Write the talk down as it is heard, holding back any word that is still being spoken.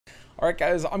Alright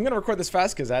guys, I'm gonna record this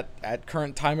fast because at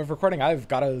current time of recording, I've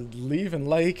got to leave in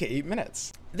like 8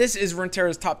 minutes. This is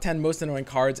Runeterra's top 10 most annoying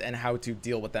cards and how to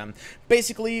deal with them.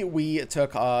 Basically, we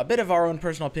took a bit of our own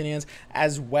personal opinions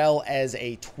as well as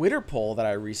a Twitter poll that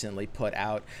I recently put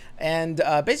out. And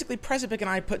basically, Precipic and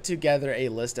I put together a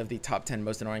list of the top 10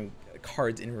 most annoying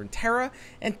cards in Runeterra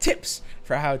and tips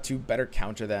for how to better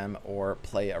counter them or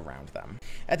play around them.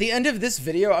 At the end of this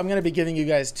video, I'm going to be giving you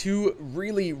guys two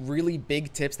really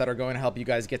big tips that are going to help you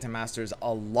guys get to Masters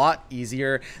a lot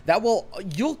easier.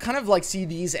 You'll kind of like see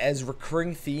these as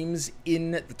recurring themes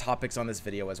in the topics on this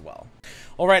video as well.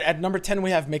 Alright, at number 10 we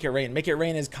have Make It Rain. Make It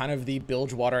Rain is kind of the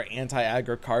Bilgewater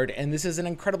anti-aggro card, and this is an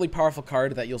incredibly powerful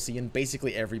card that you'll see in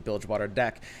basically every Bilgewater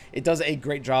deck. It does a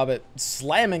great job at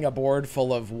slamming a board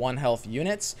full of 1 health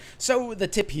units, so the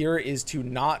tip here is to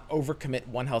not overcommit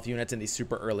 1 health units in the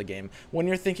super early game. When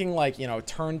you're thinking like, you know,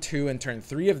 turn 2 and turn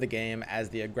 3 of the game as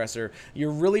the aggressor,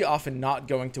 you're really often not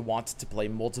going to want to play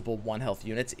multiple 1 health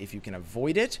units if you can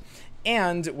avoid it.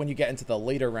 And when you get into the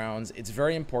later rounds, it's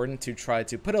very important to try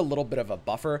to put a little bit of a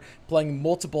buffer, playing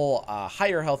multiple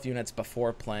higher health units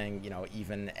before playing, you know,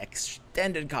 even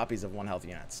extended copies of 1 health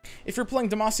units. If you're playing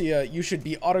Demacia, you should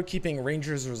be auto-keeping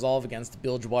Ranger's Resolve against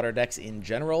Bilgewater decks in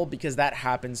general, because that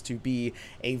happens to be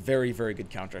a very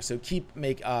good counter. So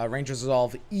make Ranger's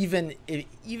Resolve, even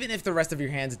if the rest of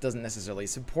your hands doesn't necessarily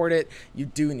support it, you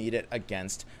do need it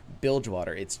against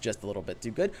Bilgewater. It's just a little bit too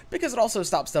good, because it also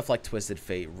stops stuff like Twisted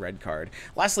Fate, red card.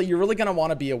 Lastly, you're really going to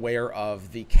want to be aware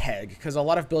of the keg, because a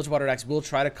lot of Bilgewater decks will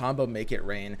try to combo Make It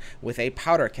Rain with a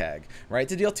powder keg, right,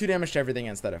 to deal 2 damage to everything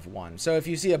instead of 1. So if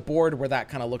you see a board where that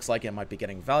kind of looks like it might be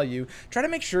getting value, try to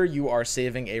make sure you are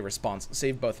saving a response.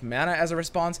 Save both mana as a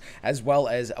response, as well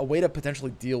as a way to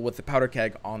potentially deal with the powder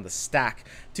keg on the stack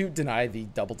to deny the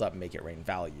doubled up Make It Rain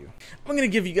value. I'm going to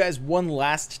give you guys one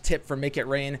last tip for Make It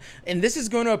Rain, and this is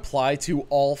going to apply to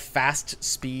all fast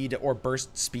speed or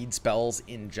burst speed spells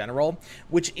in general,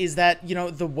 which is that, you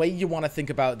know, the way you want to think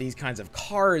about these kinds of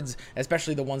cards,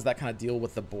 especially the ones that kind of deal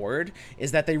with the board,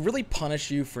 is that they really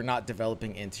punish you for not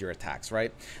developing into your attacks,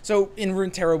 right? So in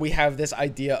Runeterra, we have this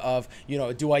idea of, you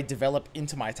know, do I develop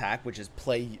into my attack, which is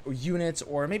play units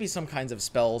or maybe some kinds of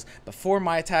spells before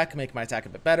my attack, make my attack a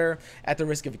bit better at the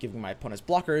risk of giving my opponents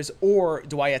blockers, or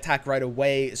do I attack right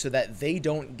away so that they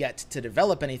don't get to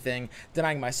develop anything,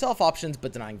 denying myself options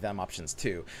but denying them options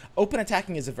too? Open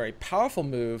attacking is a very powerful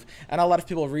move, and a lot of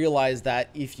people realize that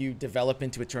if you develop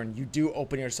into a turn, you do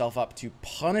open yourself up to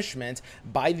punishment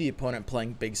by the opponent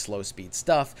playing big slow speed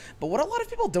stuff. But what a lot of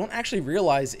people don't actually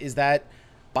realize is that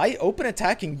by open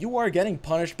attacking, you are getting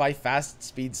punished by fast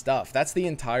speed stuff. That's the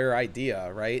entire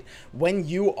idea, right? When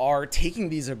you are taking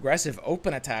these aggressive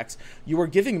open attacks, you are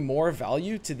giving more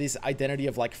value to this identity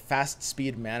of like fast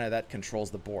speed mana that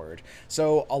controls the board.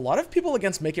 So a lot of people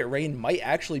against Make It Rain might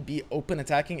actually be open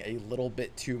attacking a little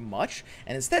bit too much.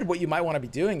 And instead, what you might want to be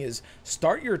doing is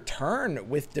start your turn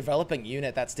with developing a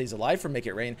unit that stays alive for Make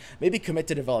It Rain. Maybe commit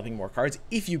to developing more cards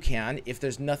if you can, if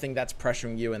there's nothing that's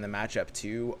pressuring you in the matchup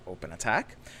to open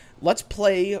attack. Let's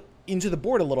play into the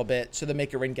board a little bit so the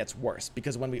Make It Rain gets worse,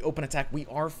 because when we open attack, we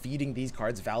are feeding these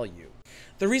cards value.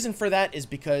 The reason for that is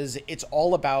because it's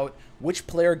all about which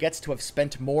player gets to have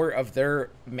spent more of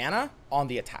their mana on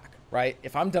the attack, right?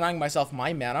 If I'm denying myself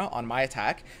my mana on my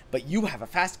attack, but you have a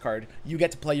fast card, you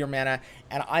get to play your mana,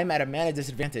 and I'm at a mana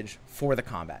disadvantage for the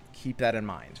combat. Keep that in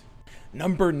mind.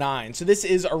 Number 9. So this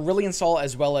is Aurelion Sol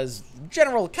as well as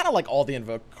general, kind of like all the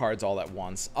Invoke cards all at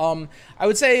once. I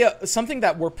would say something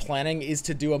that we're planning is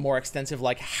to do a more extensive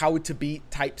like how to beat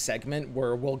type segment,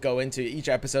 where we'll go into each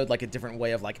episode like a different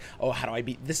way of like, oh, how do I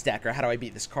beat this deck, or how do I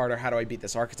beat this card, or how do I beat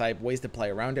this archetype, ways to play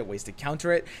around it, ways to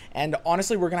counter it. And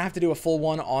honestly, we're gonna have to do a full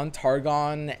one on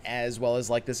Targon as well as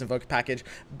like this Invoke package.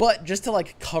 But just to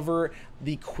like cover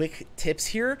the quick tips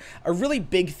here, a really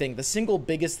big thing, the single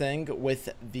biggest thing with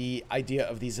the idea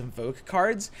of these Invoke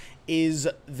cards is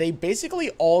they basically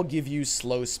all give you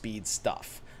slow speed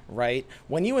stuff, right?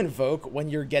 When you invoke, when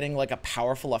you're getting like a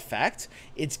powerful effect,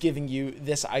 it's giving you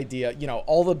this idea, you know,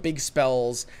 all the big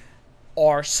spells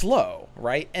are slow,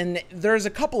 right? And there's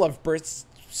a couple of burst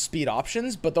speed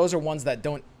options, but those are ones that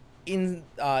don't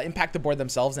impact the board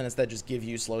themselves and instead just give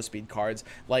you slow speed cards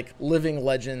like Living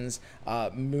Legends,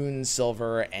 Moon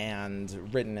Silver,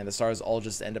 and Written in the Stars all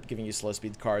just end up giving you slow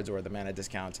speed cards or the mana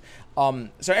discount.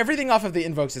 So everything off of the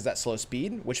invokes is at slow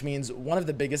speed, which means one of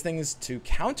the biggest things to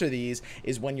counter these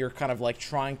is when you're kind of like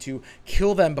trying to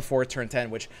kill them before turn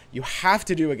 10, which you have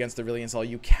to do against the Aurelion Sol.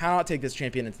 You cannot take this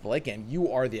champion into the late game.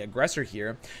 You are the aggressor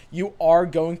here. You are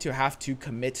going to have to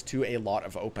commit to a lot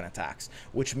of open attacks,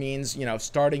 which means, you know,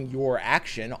 starting your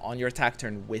action on your attack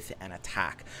turn with an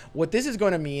attack. What this is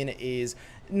going to mean is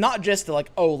not just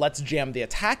like, oh, let's jam the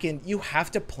attack in. You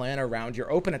have to plan around your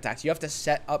open attacks. You have to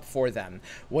set up for them.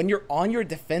 When you're on your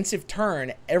defensive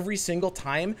turn, every single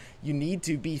time you need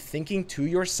to be thinking to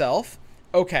yourself,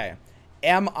 okay,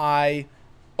 am I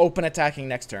open attacking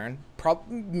next turn?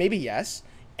 Maybe yes.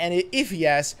 And if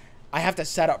yes, I have to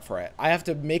set up for it. I have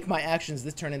to make my actions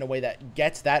this turn in a way that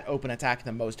gets that open attack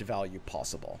the most value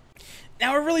possible.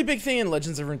 Now, a really big thing in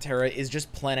Legends of Runeterra is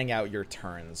just planning out your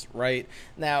turns, right?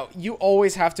 Now, you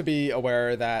always have to be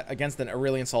aware that against an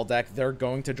Aurelion Sol deck, they're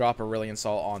going to drop Aurelion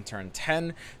Sol on turn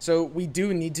 10, so we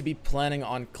do need to be planning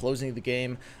on closing the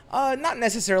game. Not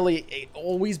necessarily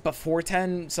always before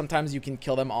 10. Sometimes you can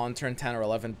kill them on turn 10 or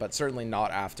 11, but certainly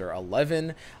not after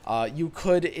 11. You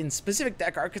could, in specific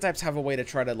deck archetypes, have a way to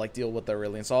try to like deal with the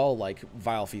Aurelion Sol, like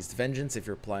Vile Feast Vengeance if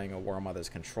you're playing a War Mother's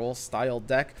Control style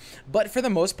deck. But for the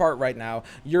most part right now,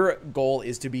 your goal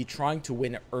is to be trying to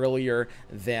win earlier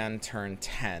than turn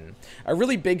 10. A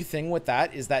really big thing with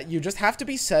that is that you just have to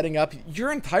be setting up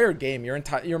your entire game.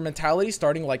 Your mentality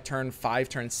starting like turn 5,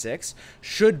 turn 6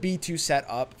 should be to set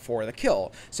up for the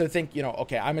kill. So think, you know,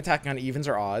 okay, I'm attacking on evens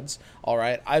or odds. All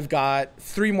right, I've got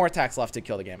 3 more attacks left to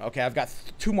kill the game. Okay, I've got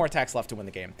 2 more attacks left to win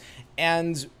the game.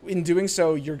 And in doing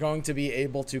so, you're going to be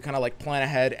able to kind of like plan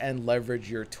ahead and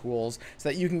leverage your tools so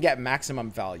that you can get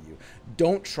maximum value.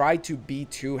 Don't try to be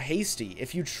too hasty.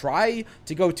 If you try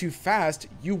to go too fast,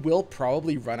 you will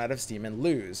probably run out of steam and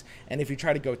lose. And if you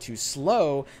try to go too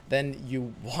slow, then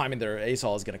their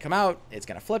ASOL is going to come out, it's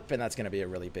going to flip, and that's going to be a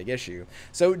really big issue.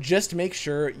 So just make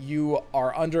sure you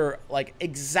are under like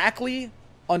exactly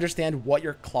understand what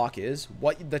your clock is,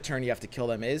 what the turn you have to kill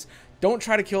them is. Don't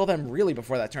try to kill them really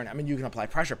before that turn. I mean, you can apply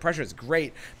pressure. Pressure is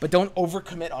great, but don't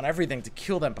overcommit on everything to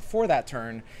kill them before that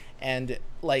turn. And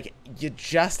like, you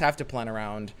just have to plan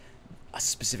around a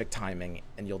specific timing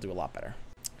and you'll do a lot better.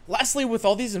 Lastly, with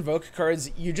all these invoke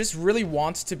cards, you just really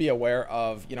want to be aware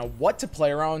of, you know, what to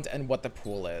play around and what the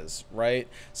pool is, right?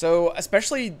 So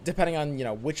especially depending on, you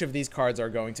know, which of these cards are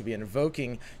going to be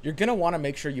invoking, you're going to want to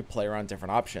make sure you play around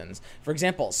different options. For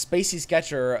example, Spacey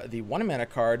Sketcher, the 1 mana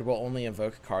card, will only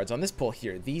invoke cards on this pool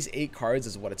here. These 8 cards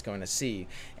is what it's going to see.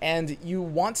 And you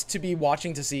want to be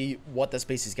watching to see what the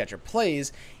Spacey Sketcher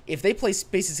plays. If they play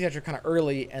Spacey Sketcher kind of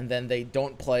early and then they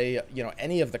don't play, you know,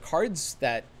 any of the cards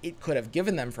that it could have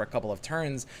given them for a couple of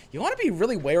turns, you want to be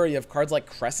really wary of cards like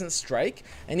Crescent Strike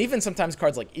and even sometimes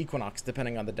cards like Equinox,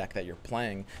 depending on the deck that you're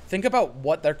playing. Think about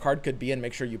what their card could be and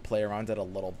make sure you play around it a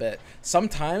little bit.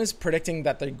 Sometimes predicting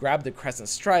that they grab the Crescent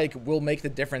Strike will make the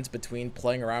difference between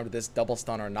playing around with this double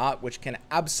stun or not, which can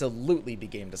absolutely be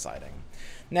game deciding.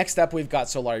 Next up, we've got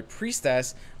Solari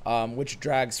Priestess, which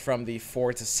drags from the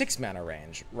 4 to 6 mana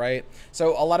range, right?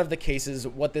 So a lot of the cases,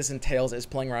 what this entails is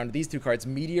playing around these 2 cards,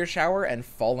 Meteor Shower and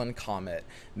Fallen Comet.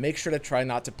 Make sure to try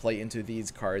not to play into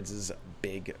these cards'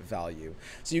 big value.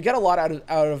 So you get a lot out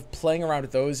of playing around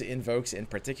with those invokes in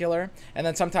particular, and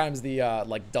then sometimes the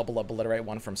like double obliterate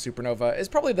one from Supernova is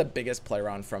probably the biggest play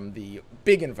around from the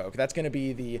big invoke. That's going to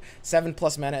be the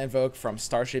 7+ mana invoke from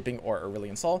Star Shaping or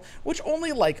Aurelion Sol, which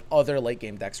only like other late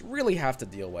game decks really have to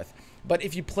deal with. But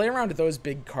if you play around with those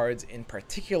big cards in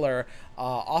particular,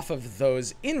 off of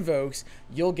those invokes,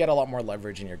 you'll get a lot more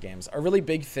leverage in your games. A really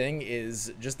big thing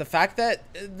is just the fact that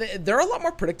they're a lot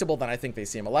more predictable than I think they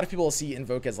seem. A lot of people see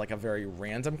invoke as like a very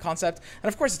random concept, and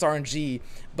of course it's RNG,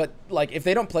 but like if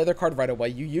they don't play their card right away,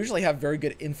 you usually have very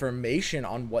good information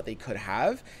on what they could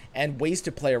have and ways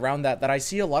to play around that I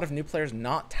see a lot of new players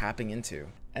not tapping into.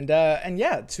 And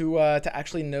yeah, to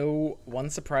actually no one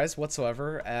surprise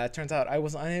whatsoever, it turns out I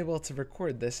was unable to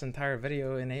record this entire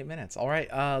video in 8 minutes. All right,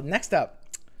 next up,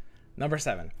 number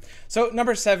 7. So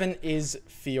number 7 is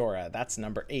Fiora. That's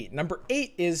number 8. Number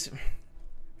 8 is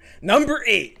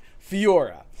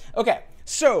Fiora. Okay,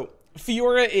 so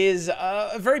Fiora is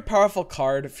a very powerful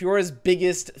card. Fiora's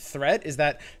biggest threat is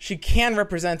that she can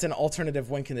represent an alternative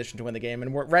win condition to win the game,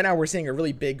 and right now we're seeing a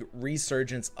really big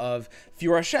resurgence of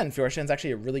Fiora Shen. Fiora Shen's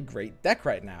actually a really great deck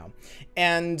right now,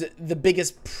 and the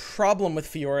biggest problem with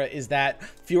Fiora is that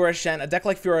Fiora Shen, a deck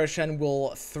like Fiora Shen,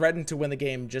 will threaten to win the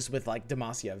game just with like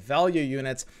Demacia value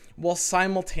units, while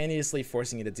simultaneously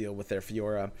forcing you to deal with their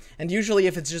Fiora. And usually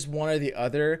if it's just one or the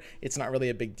other, it's not really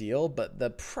a big deal, but the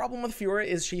problem with Fiora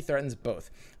is she threatens threatens both.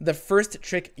 The first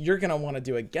trick you're going to want to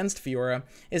do against Fiora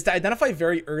is to identify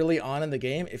very early on in the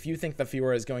game if you think the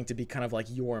Fiora is going to be kind of like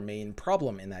your main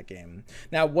problem in that game.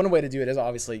 Now, one way to do it is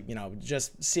obviously, you know,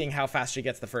 just seeing how fast she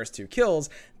gets the first 2 kills.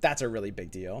 That's a really big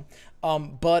deal.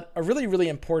 But a really, really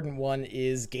important one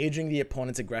is gauging the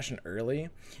opponent's aggression early.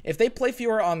 If they play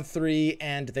Fiora on 3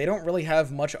 and they don't really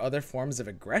have much other forms of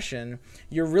aggression,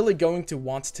 you're really going to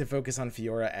want to focus on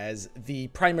Fiora as the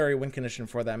primary win condition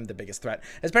for them, the biggest threat,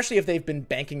 especially if they've been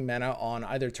banking mana on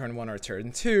either turn 1 or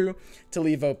turn 2 to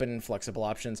leave open flexible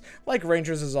options like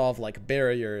Ranger's Resolve, like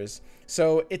barriers.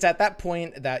 So it's at that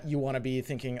point that you want to be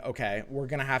thinking, okay, we're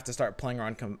going to have to start playing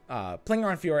around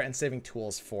Fiora and saving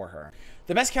tools for her.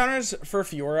 The best counters for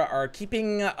Fiora are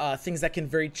keeping things that can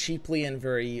very cheaply and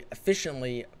very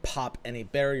efficiently pop any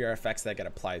barrier effects that get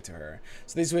applied to her.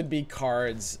 So these would be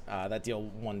cards that deal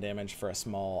 1 damage for a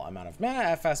small amount of mana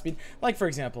at fast speed, like for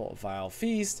example, Vile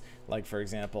Feast, like for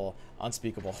example,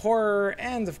 Unspeakable Horror,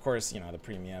 and of course, you know, the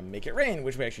premium Make It Rain,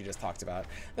 which we actually just talked about.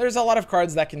 There's a lot of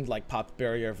cards that can like pop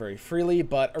barrier very freely,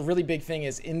 but a really big thing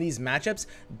is in these matchups,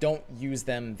 don't use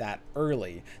them that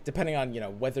early. Depending on, you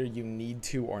know, whether you need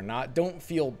to or not, don't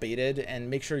feel baited and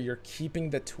make sure you're keeping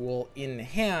the tool in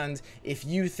hand if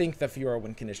you think the Fiora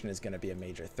win condition is going to be a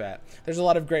major threat. There's a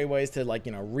lot of great ways to, like,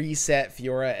 you know, reset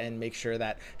Fiora and make sure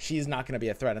that she's not going to be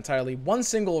a threat entirely. One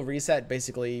single reset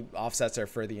basically offsets her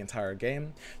for the entire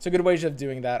game. So good ways of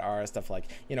doing that are stuff like,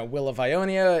 you know, Will of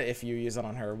Ionia, if you use it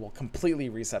on her, will completely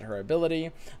reset her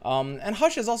ability. And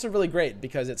Hush is also really great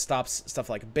because it stops stuff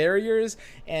like barriers,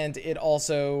 and it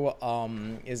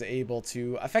also is able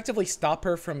to effectively stop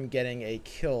her from getting a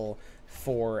kill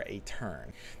for a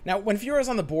turn. Now, when Fiora's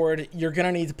on the board, you're going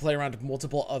to need to play around with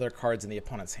multiple other cards in the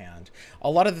opponent's hand. A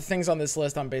lot of the things on this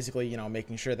list, I'm basically, you know,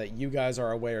 making sure that you guys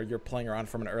are aware you're playing around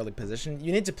from an early position.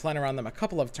 You need to plan around them a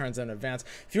couple of turns in advance.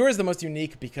 Fiora is the most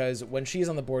unique because when she's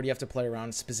on the board, you have to play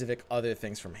around specific other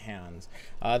things from hand.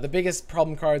 The biggest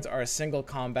problem cards are Single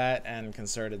Combat and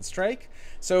Concerted Strike.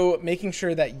 So making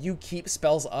sure that you keep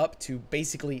spells up to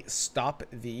basically stop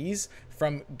these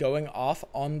from going off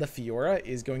on the Fiora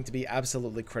is going to be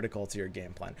absolutely critical to your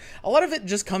game plan. A lot of it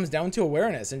just comes down to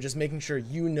awareness and just making sure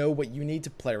you know what you need to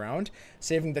play around,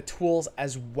 saving the tools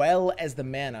as well as the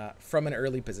mana from an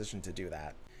early position to do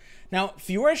that. Now,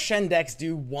 Fiora Shen decks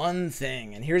do one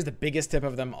thing, and here's the biggest tip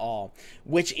of them all,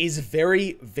 which is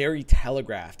very, very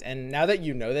telegraphed. And now that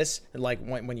you know this, like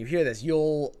when you hear this,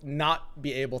 you'll not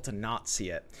be able to not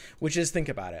see it, which is, think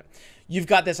about it. You've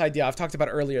got this idea, I've talked about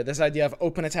earlier, this idea of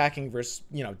open attacking versus,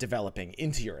 you know, developing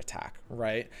into your attack,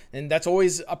 right? And that's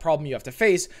always a problem you have to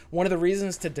face. One of the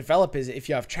reasons to develop is if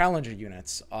you have challenger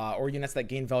units or units that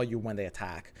gain value when they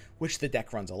attack, which the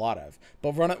deck runs a lot of.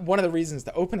 But one of the reasons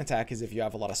to open attack is if you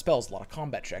have a lot of spells, a lot of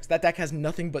combat checks. That deck has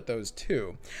nothing but those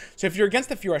two. So if you're against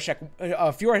the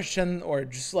Fiora Shen, or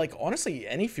just like honestly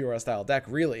any Fiora style deck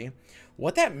really,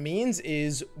 what that means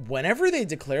is whenever they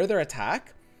declare their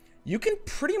attack, you can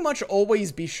pretty much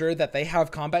always be sure that they have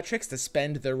combat tricks to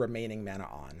spend their remaining mana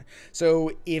on.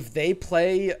 So if they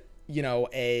play, you know,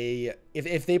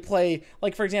 if they play,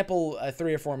 like for example, a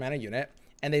 3 or 4 mana unit,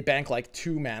 and they bank like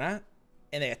 2 mana,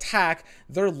 and they attack,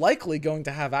 they're likely going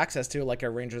to have access to like a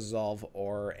Ranger's Resolve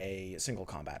or a Single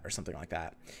Combat or something like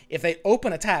that. If they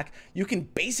open attack, you can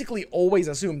basically always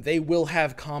assume they will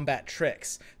have combat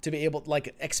tricks to be able,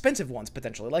 like expensive ones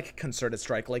potentially, like Concerted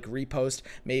Strike, like Repost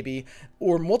maybe,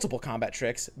 or multiple combat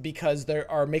tricks, because they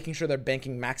are making sure they're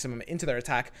banking maximum into their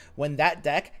attack when that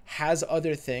deck has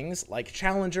other things like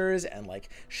challengers and like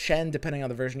Shen, depending on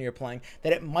the version you're playing,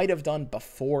 that it might have done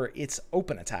before its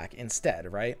open attack instead,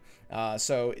 right?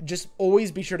 So just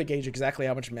always be sure to gauge exactly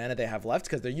how much mana they have left,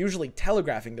 because they're usually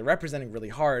telegraphing, they're representing really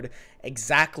hard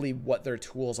exactly what their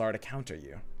tools are to counter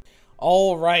you.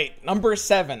 All right, number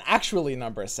 7, actually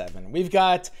number 7. We've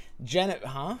got Jen.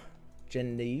 Got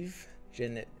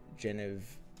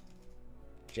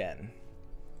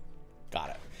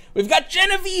it. We've got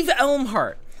Genevieve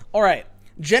Elmhart. All right.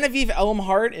 Genevieve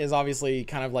Elmhart is obviously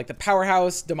kind of like the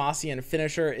powerhouse Demacian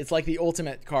finisher. It's like the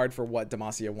ultimate card for what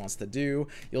Demacia wants to do.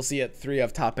 You'll see it 3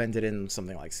 of top-ended in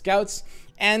something like Scouts.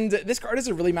 And this card is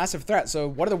a really massive threat. So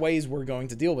what are the ways we're going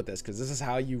to deal with this? Because this is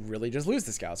how you really just lose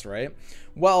the Scouts, right?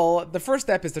 Well, the first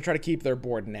step is to try to keep their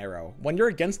board narrow. When you're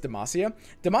against Demacia,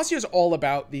 Demacia is all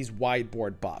about these wide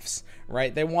board buffs,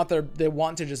 right? They want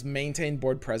to just maintain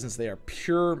board presence. They are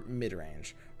pure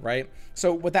mid-range, right?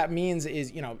 So what that means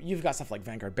is, you know, you've got stuff like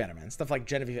Vanguard Bannerman, stuff like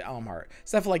Genevieve Elmhart,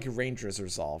 stuff like Ranger's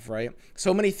Resolve, right?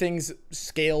 So many things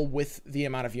scale with the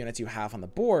amount of units you have on the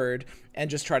board and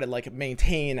just try to like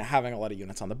maintain having a lot of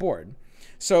units on the board.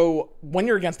 So when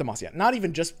you're against Demacia, not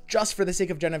even just for the sake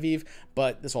of Genevieve,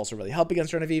 but this also really help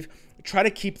against Genevieve, try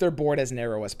to keep their board as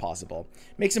narrow as possible.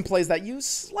 Make some plays that you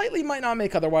slightly might not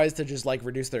make otherwise to just like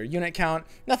reduce their unit count.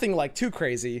 Nothing like too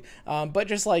crazy, but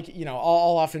just like, you know,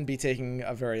 I'll often be taking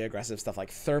a very aggressive stuff like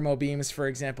thermo beams, for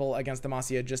example, against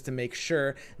Demacia, just to make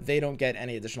sure they don't get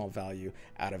any additional value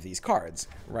out of these cards,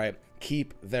 right?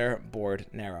 Keep their board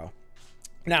narrow.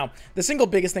 Now, the single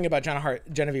biggest thing about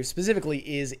Genevieve specifically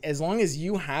is as long as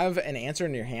you have an answer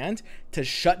in your hand to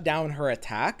shut down her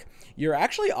attack, you're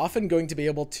actually often going to be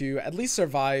able to at least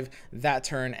survive that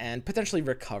turn and potentially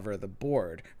recover the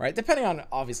board, right? Depending on,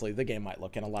 obviously, the game might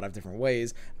look in a lot of different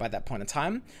ways by that point in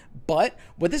time. But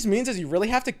what this means is you really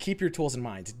have to keep your tools in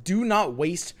mind. Do not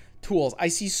waste tools. I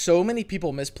see so many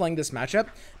people misplaying this matchup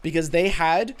because they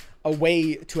had a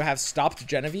way to have stopped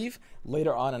Genevieve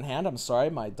later on in hand. I'm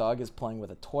sorry, my dog is playing with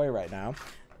a toy right now.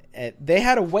 They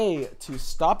had a way to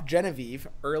stop Genevieve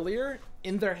earlier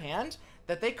in their hand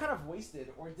that they kind of wasted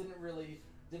or didn't really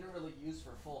use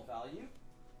for full value.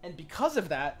 And because of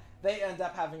that, they end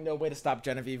up having no way to stop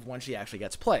Genevieve when she actually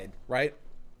gets played, right?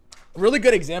 Really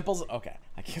good examples. Okay,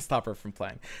 I can't stop her from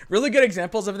playing. Really good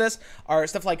examples of this are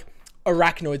stuff like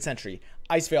Arachnoid Sentry,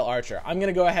 Iceveil Archer. I'm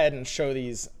going to go ahead and show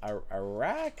these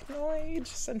Arachnoid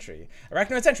Sentry,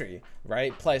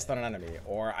 right? Placed on an enemy,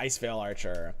 or Iceveil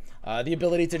Archer. The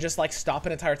ability to just like stop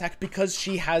an entire attack because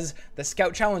she has the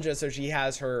scout challenges, so she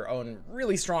has her own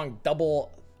really strong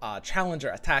double challenger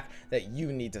attack that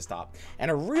you need to stop.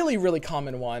 And a really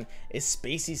common one is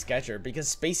Spacey Sketcher,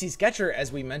 because Spacey Sketcher,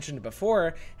 as we mentioned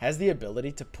before, has the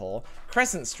ability to pull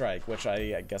Crescent Strike, which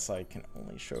I guess I can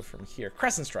only show from here.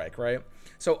 Crescent Strike, right?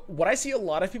 So what I see a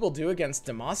lot of people do against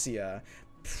Demacia,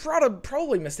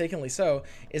 probably mistakenly so,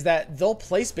 is that they'll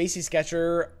play Spacey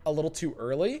Sketcher a little too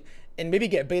early and maybe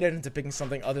get baited into picking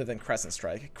something other than Crescent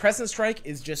Strike. Crescent Strike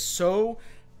is just so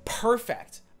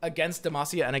perfect against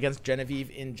Demacia and against Genevieve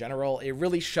in general. It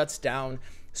really shuts down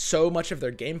so much of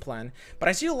their game plan. But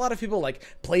I see a lot of people like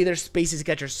play their Spacey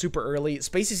Sketcher super early.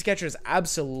 Spacey Sketcher is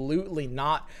absolutely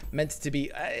not meant to be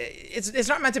it's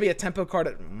not meant to be a tempo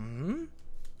card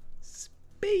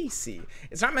Spacey.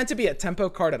 It's not meant to be a tempo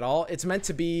card at all. It's meant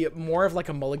to be more of like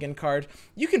a mulligan card.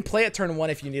 You can play it turn 1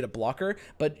 if you need a blocker,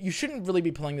 but you shouldn't really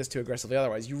be playing this too aggressively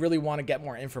otherwise. You really want to get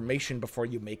more information before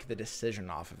you make the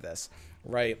decision off of this,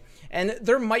 right? And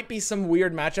there might be some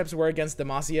weird matchups where against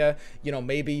Demacia, you know,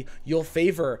 maybe you'll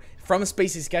favor from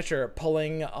Spacey Sketcher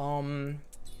pulling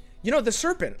you know, the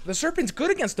Serpent. The Serpent's good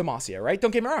against Demacia, right?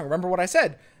 Don't get me wrong. Remember what I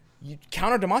said. You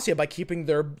counter Demacia by keeping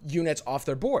their units off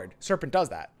their board. Serpent does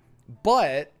that.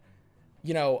 But,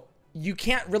 you know, you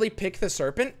can't really pick the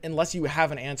Serpent unless you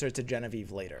have an answer to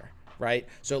Genevieve later, right?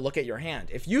 So look at your hand.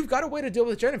 If you've got a way to deal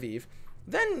with Genevieve,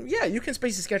 then yeah, you can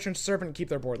Spacey Sketcher into Serpent and keep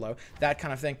their board low. That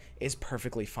kind of thing is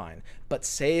perfectly fine. But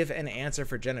save an answer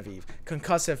for Genevieve.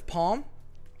 Concussive Palm.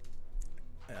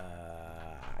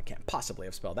 I can't possibly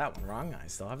have spelled that one wrong. I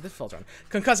still have the filter on.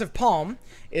 Concussive Palm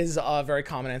is a very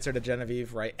common answer to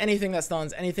Genevieve, right? Anything that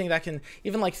stuns, anything that can,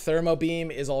 even like Thermo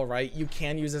Beam is all right. You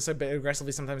can use this a bit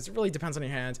aggressively sometimes. It really depends on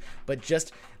your hand, but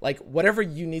just like whatever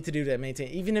you need to do to maintain,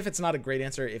 even if it's not a great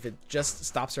answer, if it just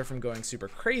stops her from going super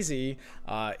crazy,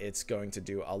 it's going to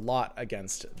do a lot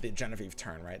against the Genevieve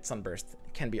turn, right? Sunburst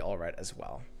can be all right as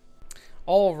well.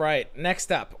 All right,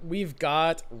 next up, we've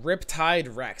got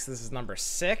Riptide Rex. This is number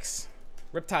 6.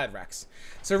 Riptide Rex.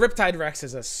 So Riptide Rex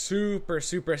is a super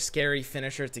scary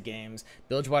finisher to games.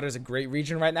 Bilgewater is a great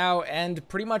region right now, and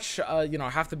pretty much, you know,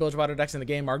 half the Bilgewater decks in the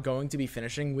game are going to be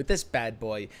finishing with this bad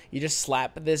boy. You just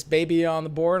slap this baby on the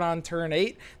board on turn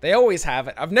 8. They always have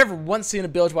it. I've never once seen a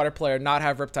Bilgewater player not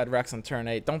have Riptide Rex on turn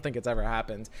 8. Don't think it's ever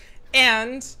happened.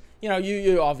 And you know,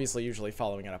 you obviously usually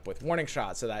following it up with Warning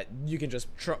Shot so that you can just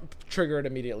trigger it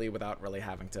immediately without really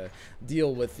having to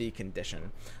deal with the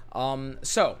condition.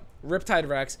 So Riptide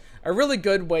Rex, a really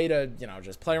good way to, you know,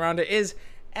 just play around it is,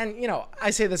 and you know,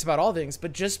 I say this about all things,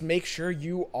 but just make sure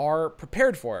you are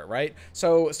prepared for it, right?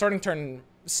 So starting turn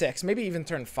 6, maybe even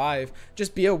turn 5,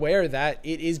 just be aware that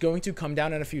it is going to come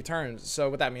down in a few turns. So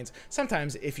what that means,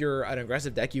 sometimes if you're an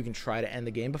aggressive deck, you can try to end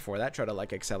the game before that, try to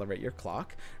like accelerate your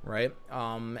clock, right?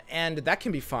 And that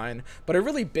can be fine, but a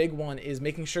really big one is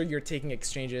making sure you're taking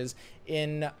exchanges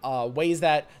in ways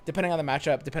that, depending on the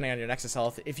matchup, depending on your Nexus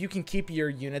health, if you can keep your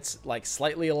units like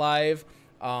slightly alive,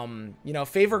 you know,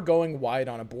 favor going wide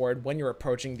on a board when you're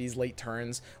approaching these late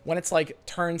turns. When it's like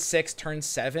turn 6, turn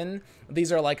 7,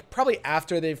 These are like probably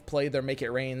after they've played their Make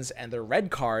It Rains and their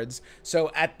red cards. So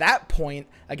at that point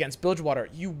against Bilgewater,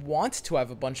 you want to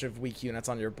have a bunch of weak units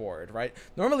on your board, right?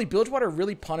 Normally Bilgewater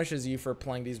really punishes you for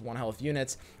playing these 1 health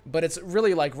units, but it's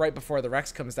really like right before the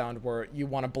Rex comes down where you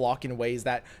want to block in ways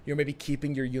that you're maybe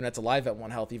keeping your units alive at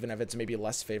 1 health, even if it's maybe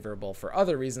less favorable for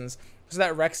other reasons, so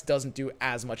that Rex doesn't do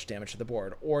as much damage to the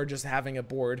board, or just having a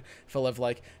board full of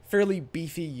like fairly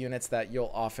beefy units that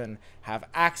you'll often have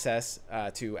access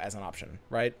to as an option,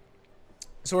 right?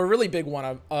 So a really big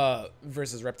one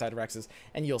versus Riptide Rexes,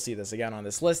 and you'll see this again on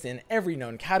this list in every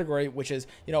known category, which is,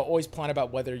 you know, always plan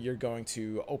about whether you're going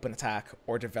to open attack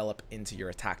or develop into your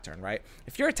attack turn, right?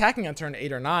 If you're attacking on turn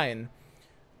 8 or 9,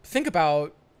 think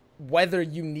about whether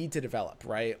you need to develop,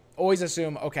 right? Always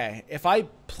assume, okay, if I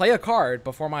play a card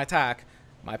before my attack,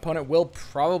 my opponent will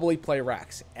probably play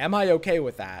Rex. Am I okay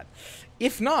with that?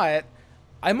 If not,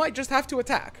 I might just have to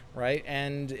attack, right?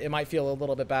 And it might feel a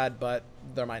little bit bad, but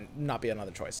there might not be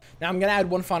another choice. Now, I'm going to add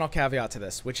one final caveat to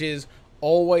this, which is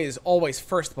always, always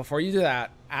first, before you do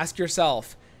that, ask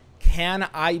yourself, can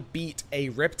I beat a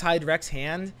Riptide Rex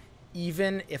hand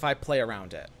even if I play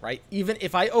around it, right? Even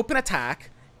if I open attack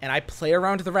and I play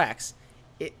around the Rex,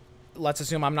 let's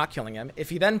assume I'm not killing him. If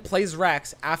he then plays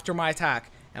Rex after my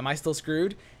attack, am I still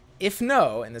screwed? If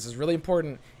no, and this is really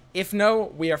important, if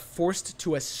no, we are forced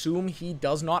to assume he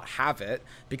does not have it,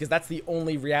 because that's the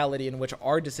only reality in which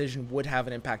our decision would have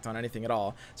an impact on anything at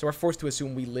all. So we're forced to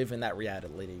assume we live in that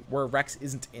reality where Rex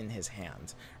isn't in his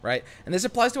hand, right? And this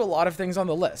applies to a lot of things on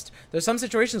the list. There's some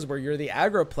situations where you're the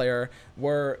aggro player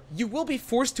where you will be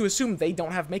forced to assume they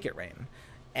don't have Make It Rain,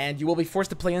 and you will be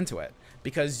forced to play into it,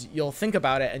 because you'll think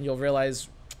about it and you'll realize,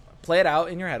 play it out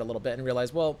in your head a little bit and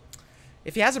realize, well,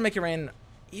 if he has a Make It Rain,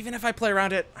 even if I play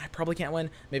around it, I probably can't win.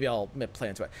 Maybe I'll play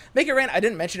into it. Make It Rain, I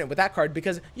didn't mention it with that card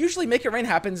because usually Make It Rain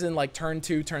happens in like turn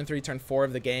 2, turn 3, turn 4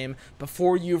 of the game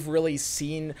before you've really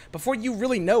seen, before you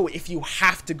really know if you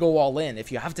have to go all in,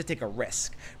 if you have to take a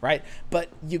risk, right? But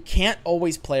you can't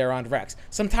always play around Rex.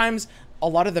 Sometimes a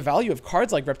lot of the value of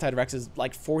cards like Riptide Rex is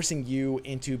like forcing you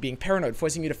into being paranoid,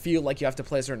 forcing you to feel like you have to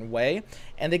play a certain way,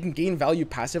 and they can gain value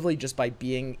passively just by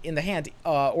being in the hand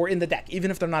or in the deck, even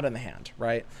if they're not in the hand,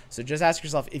 right? So just ask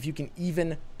yourself if you can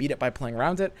even beat it by playing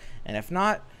around it, and if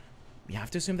not, you have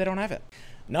to assume they don't have it.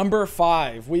 Number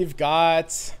 5, we've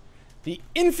got the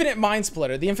Infinite Mind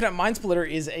Splitter. The Infinite Mind Splitter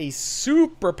is a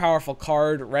super powerful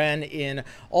card, ran in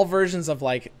all versions of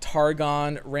like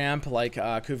Targon ramp, like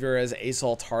Kuvira's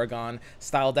Asol Targon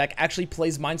style deck. Actually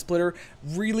plays Mind Splitter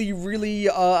really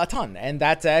a ton, and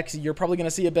that deck you're probably going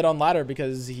to see a bit on ladder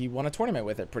because he won a tournament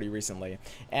with it pretty recently.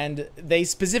 And they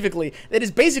specifically, it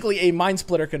is basically a Mind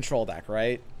Splitter control deck,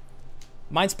 right?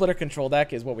 Mind Splitter control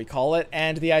deck is what we call it,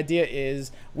 and the idea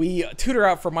is we tutor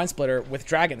out for Mind Splitter with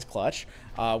Dragon's Clutch.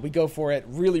 We go for it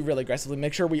really aggressively.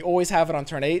 Make sure we always have it on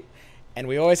turn 8, and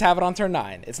we always have it on turn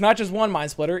 9. It's not just one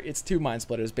Mind Splitter, it's 2 Mind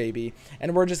Splitters, baby.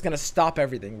 And we're just going to stop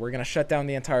everything. We're going to shut down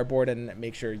the entire board and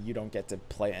make sure you don't get to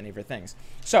play any of your things.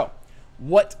 So,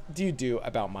 what do you do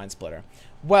about Mind Splitter?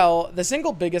 Well, the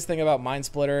single biggest thing about Mind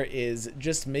Splitter is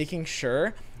just making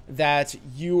sure that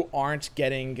you aren't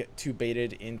getting too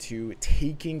baited into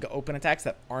taking open attacks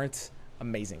that aren't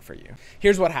amazing for you.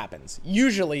 Here's what happens.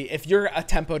 Usually, if you're a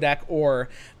tempo deck, or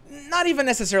not even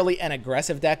necessarily an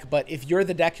aggressive deck, but if you're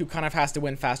the deck who kind of has to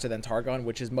win faster than Targon,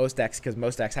 which is most decks, because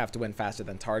most decks have to win faster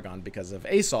than Targon because of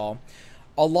Asol,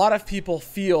 a lot of people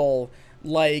feel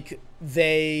like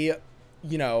they,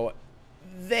 you know,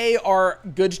 they are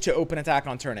good to open attack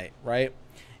on turn 8, right?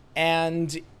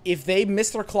 And if they miss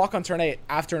their clock on turn 8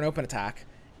 after an open attack,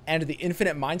 and the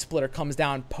Infinite Mind Splitter comes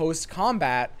down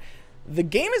post-combat, the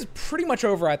game is pretty much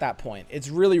over at that point. It's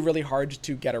really hard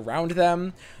to get around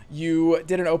them. You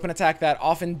did an open attack that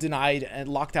often denied and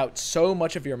locked out so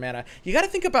much of your mana. You got to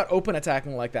think about open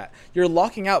attacking like that. You're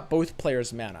locking out both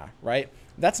players' mana, right?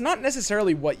 That's not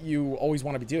necessarily what you always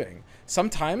want to be doing.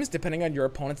 Sometimes, depending on your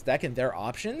opponent's deck and their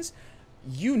options,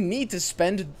 you need to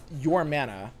spend your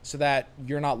mana so that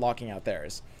you're not locking out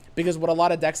theirs. Because what a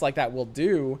lot of decks like that will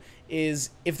do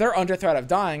is, if they're under threat of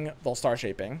dying, they'll Star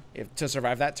Shaping to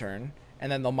survive that turn,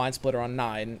 and then they'll Mind Splitter on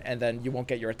 9, and then you won't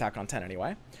get your attack on 10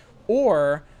 anyway.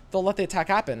 Or they'll let the attack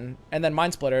happen, and then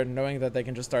Mind Splitter, knowing that they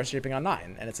can just Star Shaping on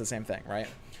 9, and it's the same thing, right?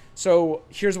 So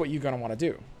here's what you're going to want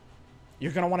to do.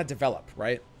 You're going to want to develop,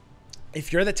 right?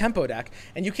 If you're the tempo deck,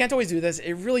 and you can't always do this,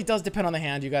 it really does depend on the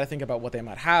hand. You got to think about what they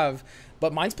might have.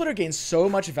 But Mind Splitter gains so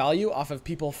much value off of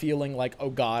people feeling like, oh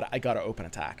god, I got to open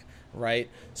attack, right?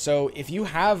 So if you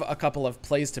have a couple of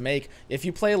plays to make, if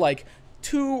you play like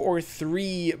 2 or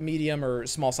 3 medium or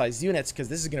small size units, because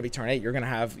this is going to be turn 8. You're going to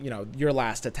have, you know, your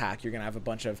last attack. You're going to have a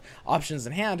bunch of options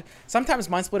in hand. Sometimes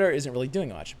Mind Splitter isn't really doing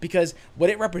much, because what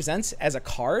it represents as a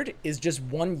card is just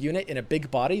one unit in a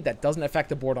big body that doesn't affect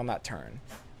the board on that turn,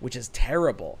 which is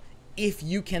terrible. If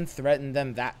you can threaten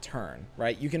them that turn,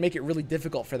 right? You can make it really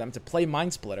difficult for them to play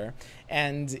Mind Splitter,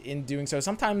 and in doing so,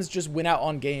 sometimes just win out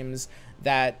on games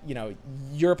that, you know,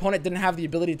 your opponent didn't have the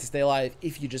ability to stay alive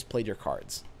if you just played your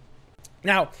cards.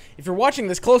 Now, if you're watching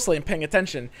this closely and paying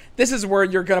attention, this is where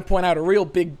you're going to point out a real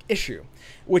big issue,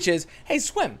 which is, hey,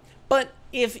 Swim, but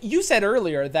if you said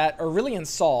earlier that Aurelion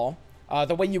Sol,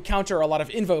 the way you counter a lot of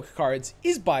invoke cards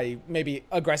is by maybe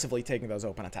aggressively taking those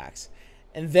open attacks.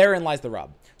 And therein lies the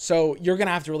rub. So you're going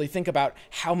to have to really think about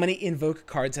how many invoke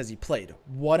cards has he played?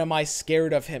 What am I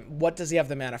scared of him? What does he have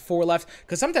the mana for left?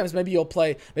 Because sometimes maybe you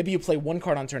play one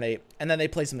card on turn 8, and then they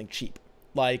play something cheap,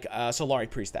 like Solari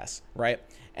Priestess, right?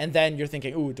 And then you're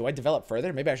thinking, ooh, do I develop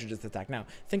further? Maybe I should just attack now.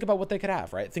 Think about what they could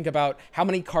have, right? Think about how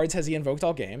many cards has he invoked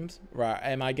all games, right?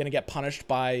 Am I going to get punished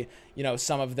by, you know,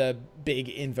 some of the big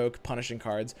invoke punishing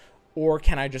cards? Or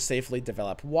can I just safely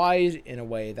develop wide in a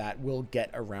way that will get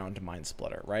around Mind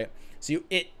Splitter, right? So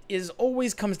it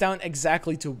always comes down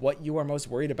exactly to what you are most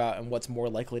worried about and what's more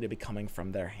likely to be coming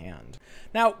from their hand.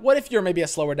 Now, what if you're maybe a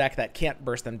slower deck that can't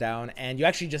burst them down and you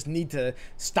actually just need to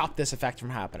stop this effect from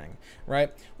happening,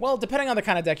 right? Well, depending on the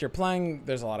kind of deck you're playing,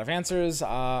 there's a lot of answers.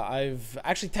 I've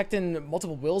actually teched in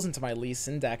multiple wills into my Lee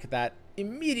Sin deck that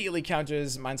immediately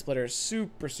counters Mind Splitter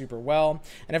super well.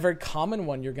 And a very common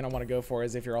one you're going to want to go for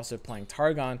is if you're also playing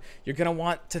Targon, you're going to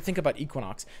want to think about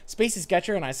Equinox. Spacey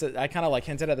Sketcher, and I kind of like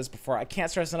hinted at this before, I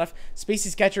can't stress enough, Spacey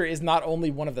Sketcher is not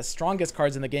only one of the strongest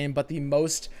cards in the game, but the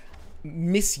most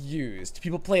misused.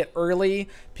 People play it early,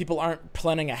 people aren't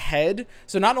planning ahead.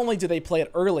 So not only do they play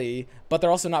it early, but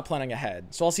they're also not planning ahead.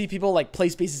 So I'll see people like play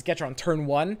Spacey Sketcher on turn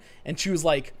 1 and choose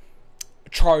like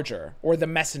Charger or the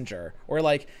Messenger, or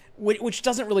like, which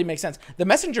doesn't really make sense. The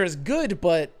Messenger is good,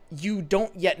 but you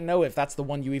don't yet know if that's the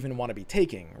one you even want to be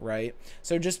taking, right?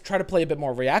 So just try to play a bit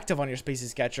more reactive on your Spacey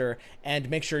Sketcher and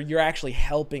make sure you're actually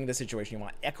helping the situation you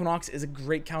want. Equinox is a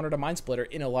great counter to Mind Splitter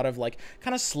in a lot of like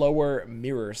kind of slower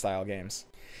mirror style games.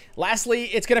 Lastly,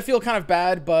 it's going to feel kind of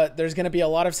bad, but there's going to be a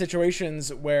lot of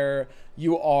situations where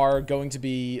you are going to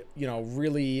be, you know,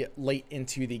 really late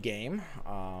into the game.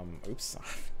 Oops.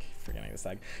 Forgetting this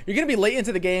tag. You're going to be late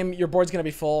into the game. Your board's going to be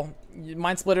full.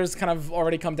 Mind Splitter's kind of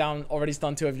already come down, already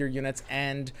stunned 2 of your units,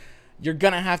 and you're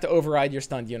going to have to override your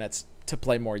stunned units to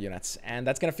play more units. And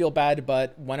that's going to feel bad,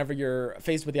 but whenever you're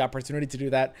faced with the opportunity to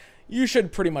do that, you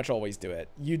should pretty much always do it.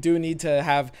 You do need to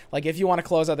have, like, if you want to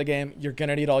close out the game, you're going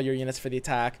to need all your units for the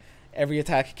attack. Every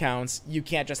attack counts. You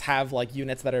can't just have, like,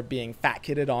 units that are being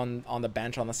fat-kitted on the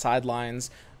bench, on the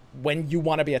sidelines, when you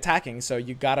want to be attacking. So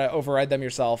you got to override them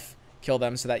yourself, kill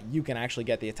them so that you can actually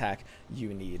get the attack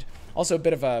you need. Also, a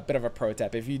bit of a pro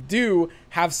tip: if you do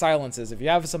have silences, if you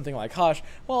have something like Hush,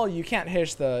 well, you can't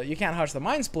hush the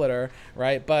Mind Splitter,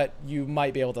 right? But you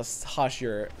might be able to hush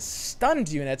your stunned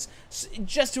units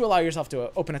just to allow yourself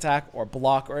to open attack or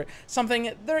block or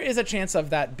something. There is a chance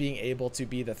of that being able to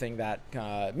be the thing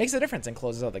that makes a difference and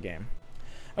closes out the game.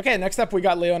 Okay, next up we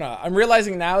got Leona. I'm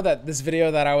realizing now that this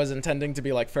video that I was intending to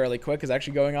be like fairly quick is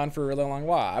actually going on for a really long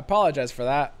while. I apologize for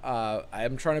that.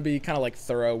 I'm trying to be kind of like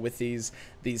thorough with these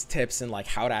tips and like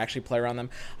how to actually play around them.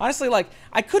 Honestly, like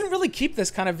I couldn't really keep this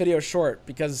kind of video short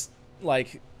because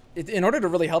like in order to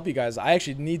really help you guys, I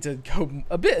actually need to go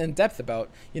a bit in depth about,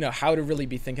 you know, how to really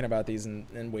be thinking about these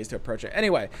and ways to approach it.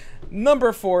 Anyway,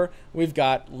 number 4, we've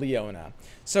got Leona.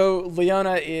 So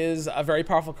Leona is a very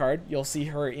powerful card. You'll see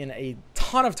her in a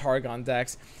ton of Targon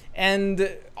decks.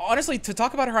 And honestly, to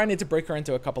talk about her, I need to break her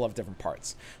into a couple of different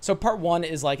parts. So part 1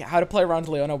 is like how to play around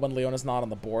Leona when Leona's not on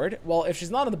the board. Well, if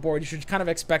she's not on the board, you should kind of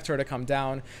expect her to come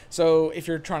down. So if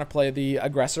you're trying to play the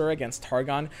aggressor against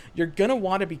Targon, you're going to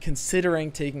want to be considering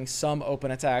taking some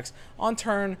open attacks on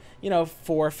turn, you know,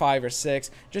 4, 5, or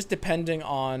 6, just depending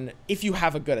on if you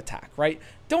have a good attack, right?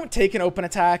 Don't take an open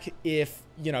attack if,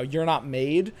 you know, you're not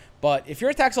made, but if your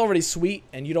attack's already sweet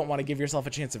and you don't want to give yourself a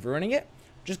chance of ruining it,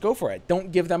 just go for it.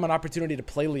 Don't give them an opportunity to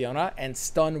play Leona and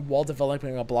stun while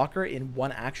developing a blocker in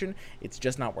one action. It's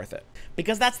just not worth it.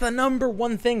 Because that's the number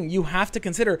 1 thing you have to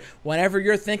consider whenever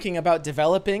you're thinking about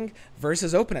developing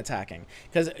versus open attacking.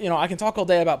 Because, you know, I can talk all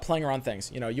day about playing around things.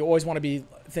 You know, you always want to be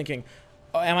thinking,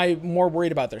 oh, am I more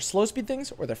worried about their slow speed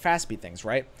things or their fast speed things,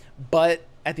 right? But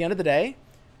at the end of the day,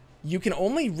 you can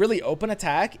only really open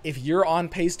attack if you're on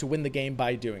pace to win the game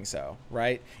by doing so,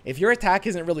 right? If your attack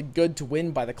isn't really good to win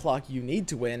by the clock you need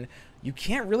to win, you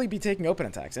can't really be taking open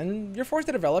attacks, and you're forced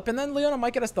to develop, and then Leona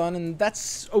might get a stun, and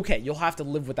that's okay. You'll have to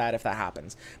live with that if that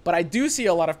happens. But I do see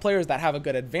a lot of players that have a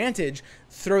good advantage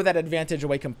throw that advantage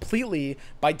away completely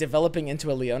by developing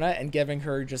into a Leona and giving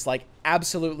her just like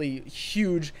absolutely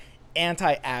huge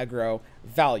anti-aggro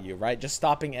value, right? Just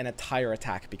stopping an entire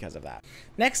attack because of that.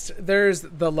 Next, there's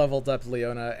the leveled up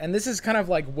Leona, and this is kind of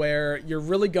like where you're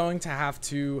really going to have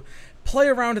to play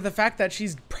around with the fact that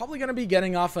she's probably going to be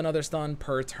getting off another stun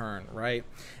per turn, right?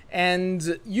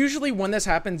 And usually when this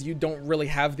happens, you don't really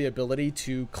have the ability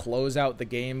to close out the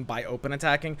game by open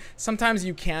attacking. Sometimes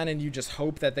you can, and you just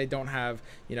hope that they don't have,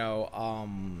 you know,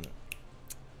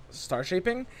 star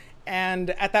shaping.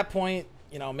 And at that point,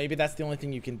 you know, maybe that's the only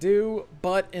thing you can do.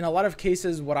 But in a lot of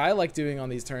cases, what I like doing on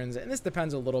these turns, and this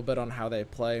depends a little bit on how they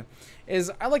play, is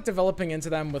I like developing into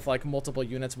them with like multiple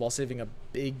units while saving a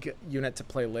big unit to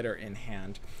play later in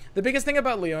hand. The biggest thing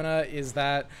about Leona is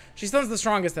that she stuns the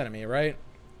strongest enemy, right?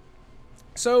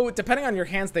 So depending on your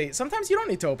hand state, sometimes you don't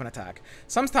need to open attack.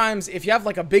 Sometimes if you have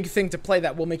like a big thing to play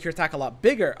that will make your attack a lot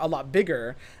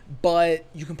bigger, but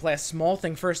you can play a small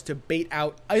thing first to bait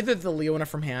out either the Leona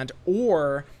from hand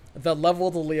or the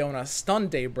leveled Leona stun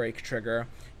daybreak trigger,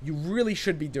 you really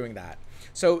should be doing that.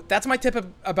 So that's my tip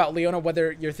about Leona,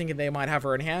 whether you're thinking they might have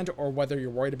her in hand or whether you're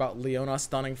worried about Leona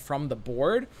stunning from the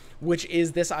board, which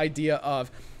is this idea of,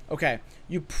 okay,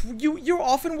 you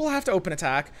often will have to open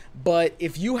attack, but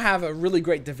if you have a really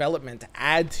great development to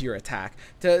add to your attack,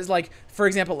 to like, for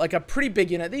example, like a pretty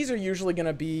big unit, these are usually going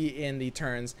to be in the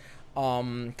turns,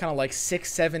 kind of like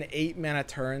 6, 7, 8 mana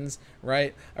turns,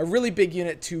 right? A really big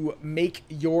unit to make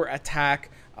your attack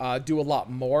do a lot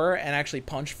more and actually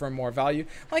punch for more value.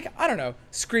 Like, I don't know,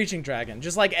 Screeching Dragon,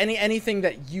 just like anything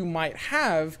that you might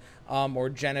have, or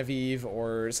Genevieve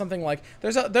or something like,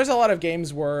 there's a lot of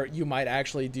games where you might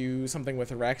actually do something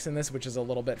with Rex in this, which is a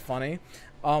little bit funny.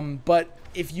 But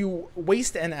if you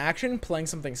waste an action playing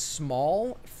something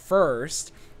small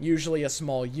first, usually a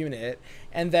small unit,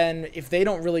 and then if they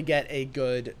don't really get a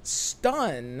good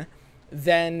stun,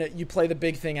 then you play the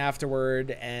big thing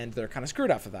afterward and they're kind of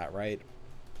screwed off of that, right?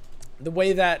 The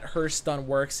way that her stun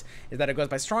works is that it goes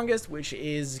by strongest, which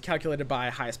is calculated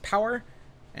by highest power,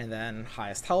 and then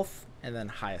highest health, and then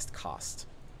highest cost.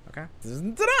 Okay, this is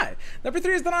Deny. Number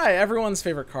 3 is Deny, everyone's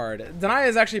favorite card. Deny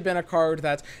has actually been a card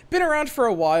that's been around for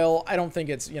a while. I don't think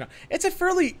it's, you know, it's a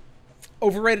fairly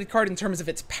overrated card in terms of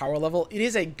its power level. It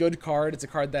is a good card. It's a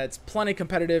card that's plenty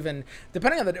competitive, and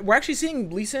depending on the, we're actually seeing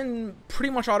Lee Sin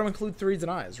pretty much auto include 3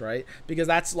 denies, right? Because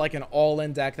that's like an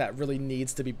all-in deck that really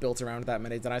needs to be built around that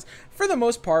many denies. For the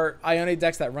most part, Ione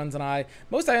decks that run deny,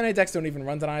 most Ione decks don't even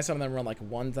run deny. Some of them run like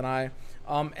 1 deny,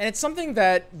 and it's something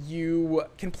that you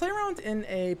can play around in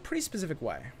a pretty specific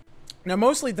way. Now,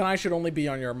 mostly Deny should only be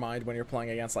on your mind when you're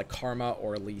playing against like Karma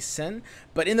or Lee Sin,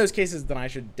 but in those cases, Deny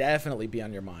should definitely be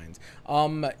on your mind.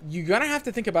 You're gonna have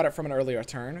to think about it from an earlier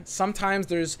turn. Sometimes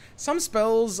there's some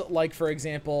spells, like for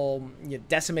example,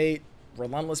 Decimate,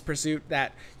 Relentless Pursuit,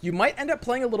 that you might end up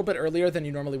playing a little bit earlier than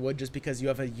you normally would, just because you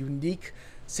have a unique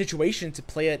situation to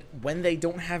play it when they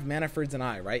don't have mana for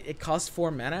Deny, right? It costs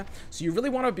 4 mana, so you really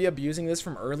want to be abusing this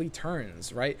from early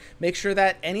turns, right? Make sure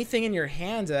that anything in your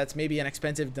hand that's maybe an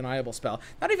expensive deniable spell,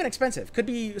 not even expensive, could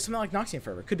be something like Noxian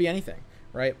Fervor, could be anything,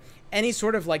 right? Any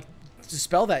sort of like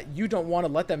spell that you don't want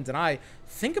to let them deny,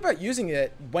 think about using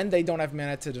it when they don't have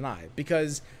mana to deny,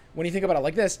 because when you think about it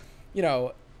like this, you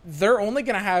know, they're only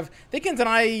going to have, they can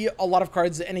deny a lot of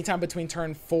cards anytime between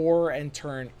turn 4 and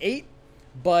turn 8,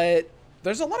 but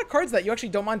there's a lot of cards that you actually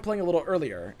don't mind playing a little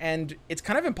earlier, and it's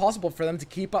kind of impossible for them to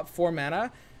keep up 4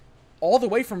 mana all the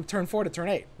way from turn 4 to turn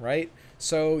 8, right?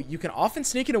 So you can often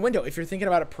sneak in a window. If you're thinking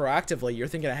about it proactively, you're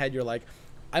thinking ahead, you're like,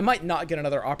 I might not get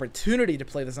another opportunity to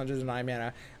play this under deny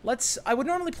mana. I would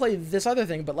normally play this other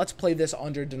thing, but let's play this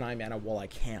under deny mana while I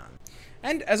can.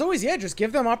 And as always, yeah, just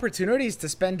give them opportunities to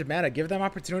spend mana. Give them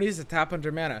opportunities to tap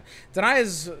under mana. Deny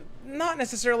is not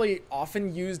necessarily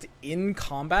often used in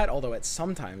combat, although it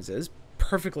sometimes is.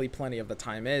 Perfectly plenty of the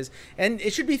time is, and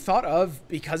it should be thought of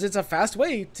because it's a fast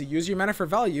way to use your mana for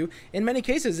value. In many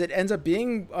cases, it ends up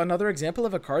being another example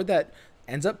of a card that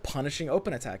ends up punishing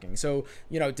open attacking. So,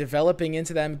 you know, developing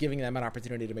into them, giving them an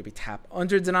opportunity to maybe tap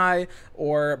under deny,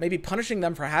 or maybe punishing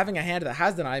them for having a hand that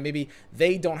has deny. Maybe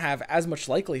they don't have as much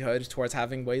likelihood towards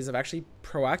having ways of actually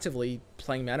proactively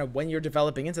playing mana when you're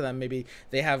developing into them. Maybe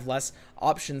they have less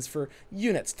options for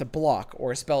units to block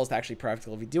or spells to actually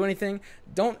proactively do anything.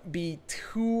 Don't be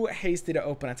too hasty to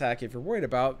open attack if you're worried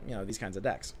about, you know, these kinds of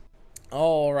decks.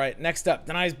 All right, next up,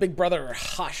 Deny's big brother,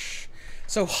 Hush.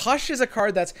 So Hush is a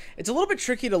card it's a little bit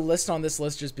tricky to list on this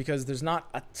list just because there's not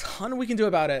a ton we can do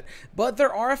about it, but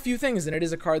there are a few things, and it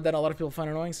is a card that a lot of people find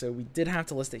annoying, so we did have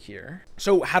to list it here.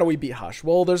 So how do we beat Hush?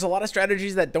 Well, there's a lot of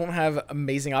strategies that don't have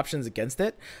amazing options against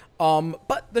it,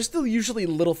 but there's still usually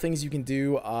little things you can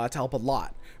do to help a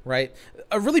lot, right?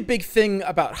 A really big thing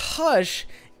about Hush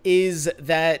is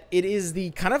that it is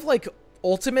the kind of like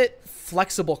ultimate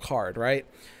flexible card, right?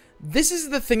 This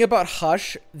is the thing about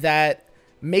Hush that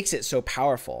makes it so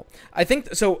powerful. I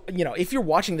think so, you know, if you're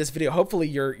watching this video, hopefully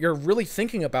you're really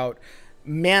thinking about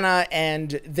mana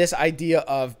and this idea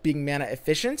of being mana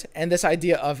efficient and this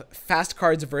idea of fast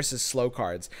cards versus slow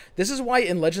cards. This is why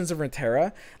in Legends of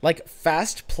Runeterra, like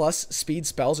fast plus speed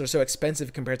spells are so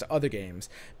expensive compared to other games,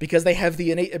 because they have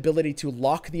the innate ability to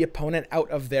lock the opponent out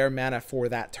of their mana for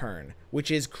that turn,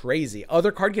 which is crazy.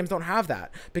 Other card games don't have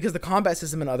that because the combat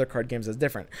system in other card games is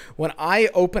different. When I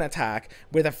open attack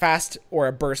with a fast or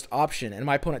a burst option and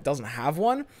my opponent doesn't have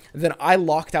one, then I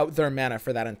locked out their mana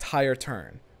for that entire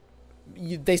turn.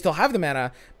 They still have the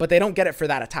mana, but they don't get it for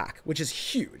that attack, which is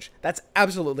huge. That's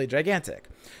absolutely gigantic.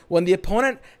 When the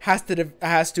opponent has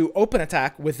to open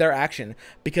attack with their action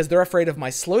because they're afraid of my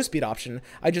slow speed option,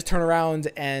 I just turn around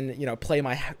and, you know, play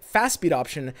my fast speed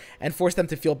option and force them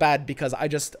to feel bad because I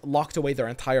just locked away their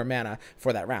entire mana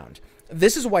for that round.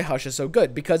 This is why Hush is so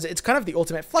good, because it's kind of the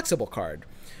ultimate flexible card.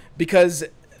 Because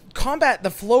combat, the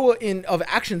flow of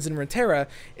actions in Runeterra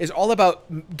is all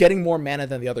about getting more mana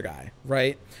than the other guy,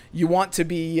 right? You want to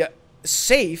be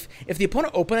safe. If the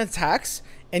opponent open attacks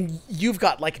and you've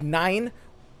got like 9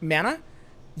 mana,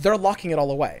 they're locking it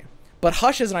all away. But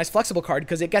Hush is a nice flexible card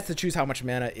because it gets to choose how much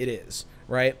mana it is,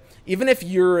 right? Even if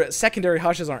your secondary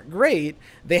Hushes aren't great,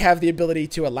 they have the ability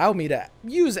to allow me to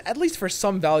use, at least for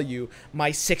some value,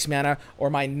 my 6 mana or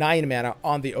my 9 mana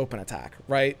on the open attack,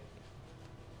 right?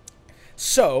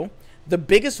 So the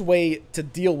biggest way to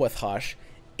deal with Hush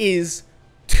is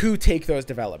to take those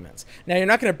developments. Now, you're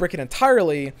not going to brick it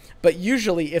entirely, but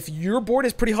usually if your board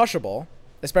is pretty hushable,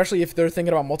 especially if they're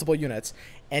thinking about multiple units,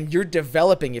 and you're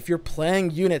developing, if you're playing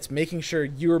units, making sure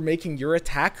you're making your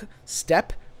attack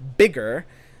step bigger,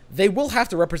 they will have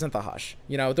to represent the Hush.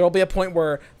 You know, there'll be a point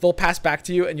where they'll pass back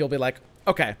to you and you'll be like,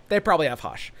 okay, they probably have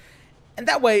Hush. And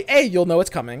that way, A, you'll know it's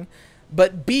coming,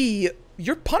 but B,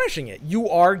 you're punishing it. You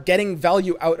are getting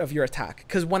value out of your attack.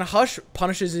 Because when Hush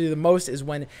punishes you the most is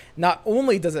when not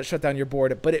only does it shut down your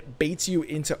board, but it baits you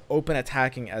into open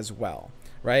attacking as well,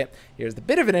 right? Here's the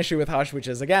bit of an issue with Hush, which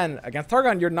is, again, against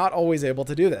Targon, you're not always able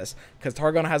to do this, because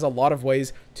Targon has a lot of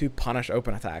ways to punish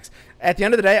open attacks. At the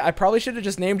end of the day, I probably should have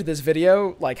just named this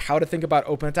video, like, how to think about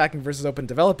open attacking versus open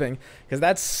developing, because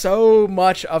that's so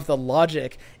much of the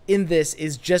logic in this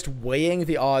is just weighing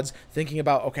the odds, thinking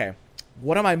about, okay,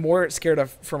 what am I more scared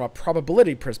of from a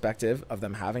probability perspective of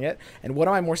them having it? And what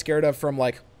am I more scared of from,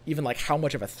 like, even like how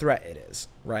much of a threat it is,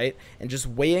 right? And just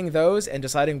weighing those and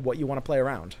deciding what you want to play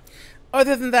around.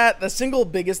 Other than that, the single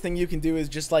biggest thing you can do is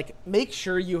just like make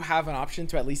sure you have an option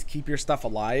to at least keep your stuff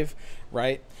alive,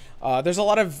 right? There's a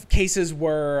lot of cases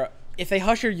where if they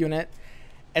Hush your unit,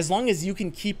 as long as you can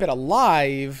keep it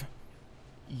alive,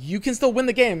 you can still win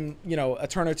the game, you know, a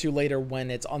turn or two later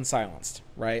when it's unsilenced,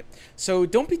 right? So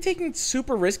don't be taking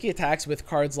super risky attacks with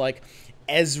cards like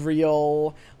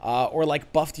Ezreal or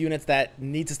like buffed units that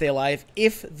need to stay alive.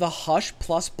 If the Hush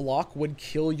plus block would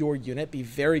kill your unit, be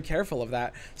very careful of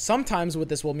that. Sometimes what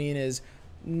this will mean is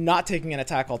not taking an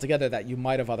attack altogether that you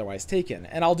might have otherwise taken.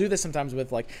 And I'll do this sometimes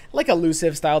with like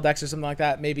elusive style decks or something like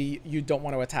that. Maybe you don't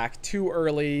want to attack too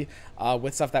early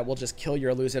with stuff that will just kill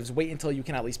your elusives. Wait until you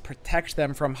can at least protect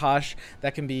them from Hush.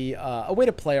 That can be a way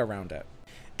to play around it.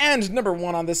 And number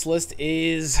 1 on this list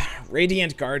is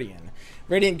Radiant Guardian.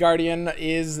 Radiant Guardian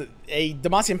is a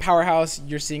Demacian powerhouse.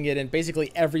 You're seeing it in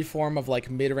basically every form of like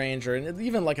mid-range or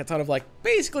even like a ton of like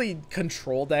basically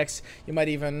control decks. You might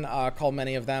even call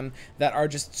many of them that are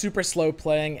just super slow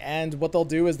playing. And what they'll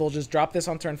do is they'll just drop this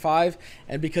on turn 5.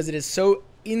 And because it is so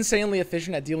insanely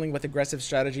efficient at dealing with aggressive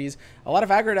strategies, a lot of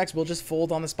aggro decks will just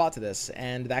fold on the spot to this.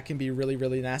 And that can be really,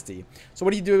 really nasty. So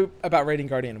what do you do about Radiant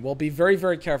Guardian? Well, be very,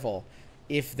 very careful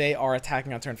if they are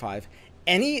attacking on turn 5.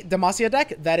 Any Demacia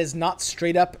deck that is not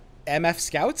straight up MF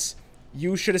Scouts,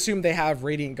 you should assume they have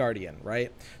Radiant Guardian,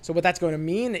 right? So what that's going to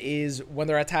mean is when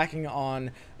they're attacking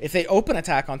on, if they open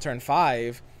attack on turn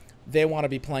 5, they want to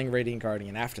be playing Radiant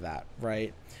Guardian after that,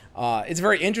 right? It's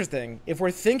very interesting. If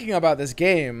we're thinking about this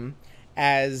game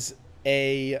as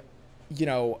a, you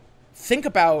know, think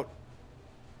about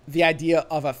the idea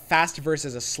of a fast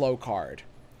versus a slow card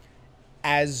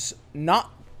as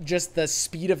not just the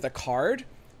speed of the card,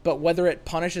 but whether it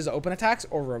punishes open attacks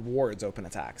or rewards open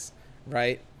attacks,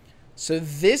 right? So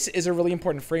this is a really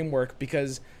important framework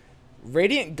because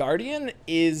Radiant Guardian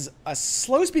is a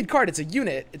slow speed card. It's a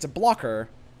unit, it's a blocker,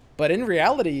 but in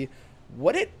reality,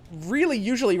 what it really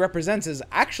usually represents is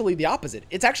actually the opposite.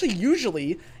 It's actually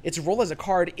usually, its role as a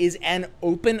card is an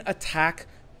open attack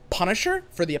punisher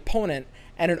for the opponent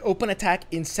and an open attack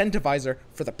incentivizer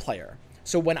for the player.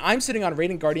 So when I'm sitting on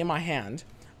Radiant Guardian in my hand,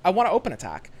 I want to open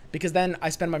attack because then I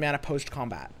spend my mana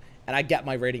post-combat and I get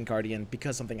my Radiant Guardian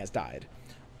because something has died.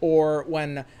 Or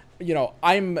when, you know,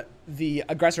 I'm the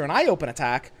aggressor and I open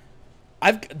attack,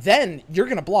 then you're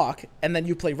going to block and then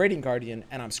you play Radiant Guardian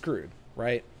and I'm screwed,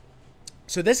 right?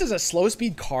 So this is a slow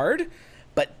speed card,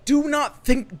 but do not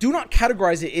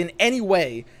categorize it in any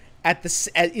way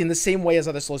in the same way as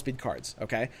other slow speed cards,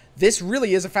 okay? This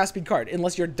really is a fast speed card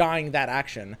unless you're dying that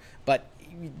action, but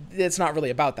it's not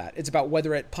really about that. It's about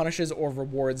whether it punishes or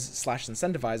rewards /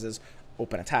 incentivizes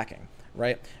open attacking,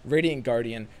 right? Radiant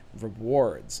Guardian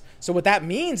rewards. So what that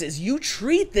means is you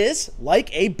treat this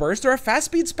like a burst or a fast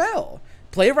speed spell.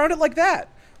 Play around it like that.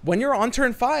 When you're on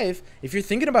turn 5, if you're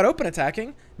thinking about open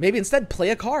attacking, maybe instead play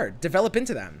a card, develop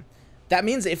into them. That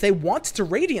means if they want to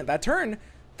Radiant that turn,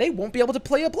 they won't be able to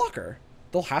play a blocker.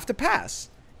 They'll have to pass.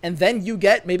 And then you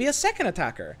get maybe a second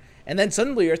attacker. And then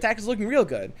suddenly your attack is looking real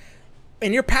good.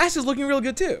 And your pass is looking real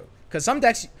good too. Because some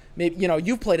decks, maybe, you know,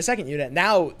 you've played a second unit.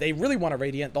 Now they really want to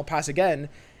Radiant. They'll pass again.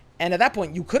 And at that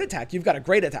point, you could attack. You've got a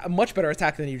great attack, a much better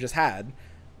attack than you just had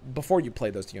before you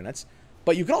played those units.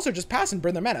 But you can also just pass and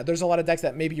burn their mana. There's a lot of decks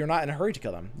that maybe you're not in a hurry to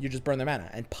kill them. You just burn their mana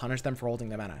and punish them for holding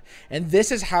their mana. And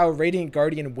this is how Radiant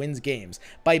Guardian wins games.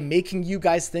 By making you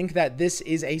guys think that this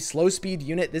is a slow speed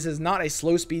unit. This is not a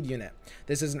slow speed unit.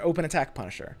 This is an open attack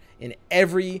punisher in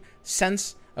every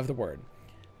sense of the word.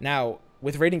 Now,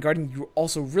 with Radiant Guardian, you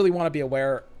also really want to be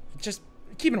aware, just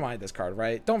keep in mind this card,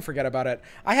 right? Don't forget about it.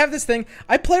 I have this thing.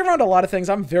 I play around a lot of things.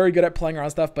 I'm very good at playing around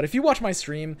stuff. But if you watch my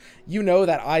stream, you know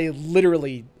that I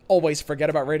literally always forget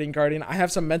about Radiant Guardian. I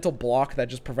have some mental block that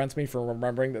just prevents me from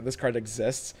remembering that this card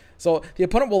exists. So the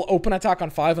opponent will open attack on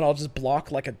 5 and I'll just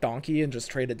block like a donkey and just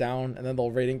trade it down. And then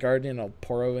they'll Radiant Guardian and I'll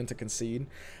Poro into concede.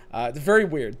 It's very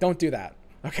weird. Don't do that.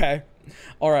 Okay.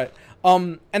 All right.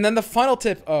 And then the final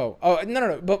tip.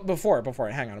 No. But before,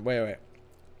 hang on. Wait.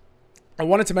 I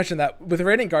wanted to mention that with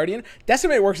Radiant Guardian,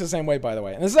 Decimate works the same way, by the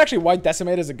way. And this is actually why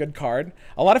Decimate is a good card.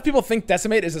 A lot of people think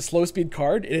Decimate is a slow speed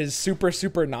card. It is super,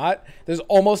 super not. There's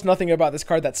almost nothing about this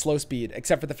card that's slow speed,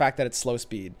 except for the fact that it's slow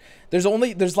speed.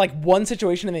 There's like one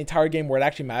situation in the entire game where it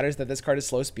actually matters that this card is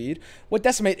slow speed. What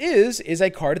Decimate is a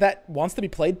card that wants to be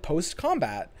played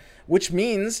post-combat, which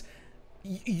means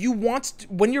you want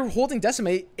when you're holding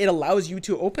Decimate, it allows you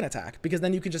to open attack because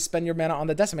then you can just spend your mana on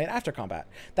the Decimate after combat.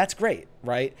 That's great,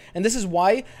 right? And this is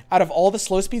why out of all the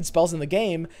slow speed spells in the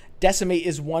game, Decimate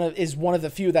is one of the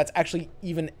few that's actually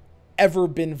even ever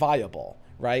been viable,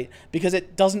 right? Because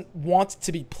it doesn't want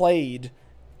to be played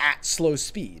at slow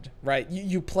speed, right?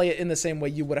 You play it in the same way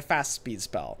you would a fast speed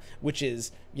spell, which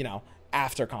is, you know,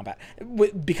 after combat,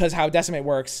 because how Decimate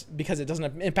works, because it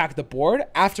doesn't impact the board,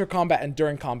 after combat and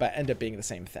during combat end up being the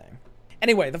same thing.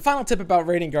 Anyway, the final tip about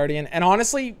Radiant Guardian, and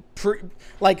honestly,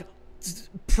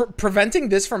 preventing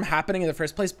this from happening in the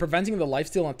first place, preventing the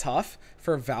lifesteal and tough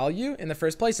for value in the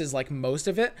first place is like most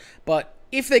of it. But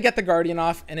if they get the Guardian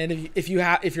off, and if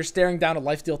you're staring down a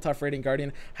lifesteal tough Radiant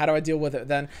Guardian, how do I deal with it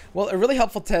then? Well, a really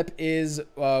helpful tip is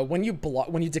when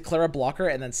you declare a blocker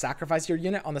and then sacrifice your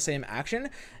unit on the same action,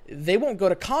 they won't go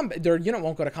to combat. Their unit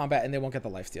won't go to combat, and they won't get the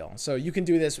lifesteal. So you can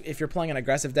do this if you're playing an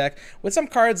aggressive deck with some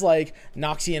cards like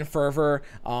Noxian Fervor.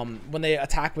 When they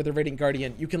attack with a Radiant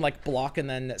Guardian, you can like block and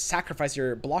then sacrifice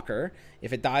your blocker.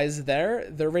 If it dies there,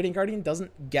 the Radiant Guardian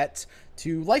doesn't get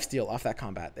to lifesteal off that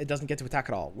combat. It doesn't get to attack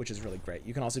at all, which is really great.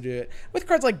 You can also do it with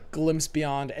cards like Glimpse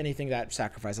Beyond, anything that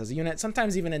sacrifices a unit,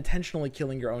 sometimes even intentionally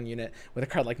killing your own unit with a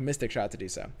card like Mystic Shot to do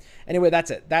so. Anyway,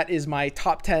 that's it. That is my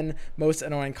top 10 most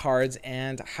annoying cards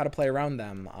and how to play around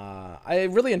them. I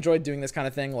really enjoyed doing this kind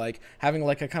of thing, like having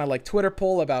like a kind of like Twitter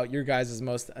poll about your guys'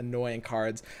 most annoying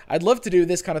cards. I'd love to do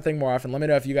this kind of thing more often. Let me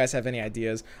know if you guys have any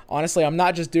ideas. Honestly, I'm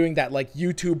not just doing that like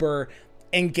YouTuber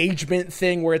engagement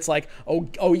thing where it's like,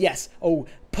 oh yes,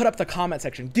 put up the comment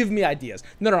section, give me ideas.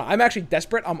 No, I'm actually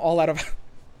desperate. I'm all out of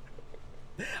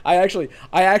I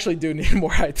actually do need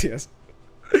more ideas.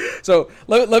 So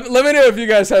let me know if you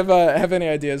guys have any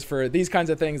ideas for these kinds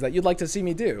of things that you'd like to see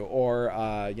me do, or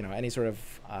you know, any sort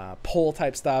of poll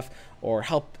type stuff, or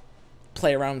help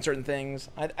play around with certain things.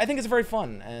 I think it's very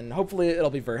fun, and hopefully it'll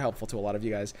be very helpful to a lot of you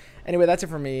guys. Anyway, that's it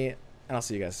for me, and I'll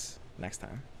see you guys next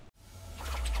time.